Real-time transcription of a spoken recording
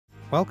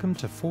Welcome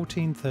to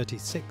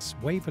 1436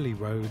 Waverly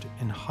Road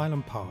in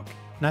Highland Park.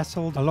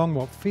 Nestled along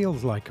what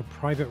feels like a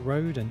private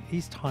road in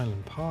East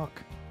Highland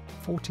Park,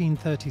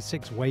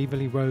 1436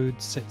 Waverly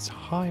Road sits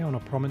high on a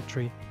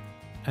promontory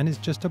and is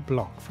just a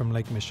block from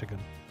Lake Michigan.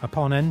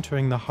 Upon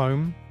entering the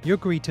home, you're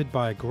greeted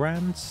by a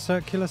grand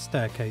circular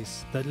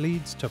staircase that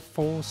leads to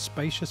 4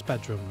 spacious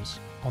bedrooms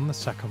on the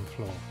second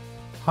floor.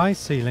 High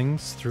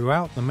ceilings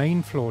throughout the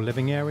main floor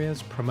living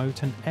areas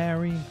promote an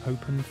airy,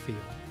 open feel.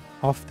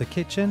 Off the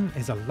kitchen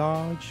is a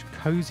large,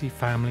 cosy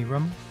family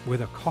room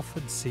with a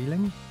coffered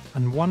ceiling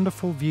and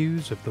wonderful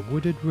views of the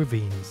wooded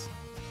ravines.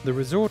 The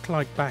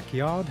resort-like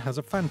backyard has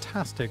a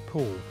fantastic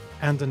pool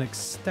and an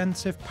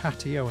extensive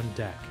patio and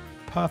deck,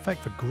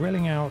 perfect for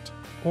grilling out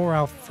or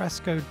al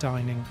fresco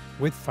dining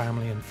with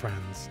family and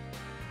friends.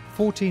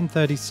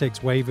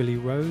 1436 Waverly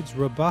Road's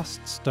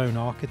robust stone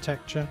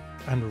architecture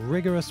and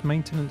rigorous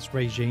maintenance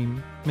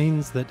regime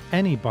means that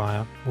any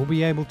buyer will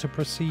be able to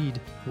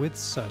proceed with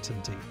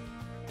certainty.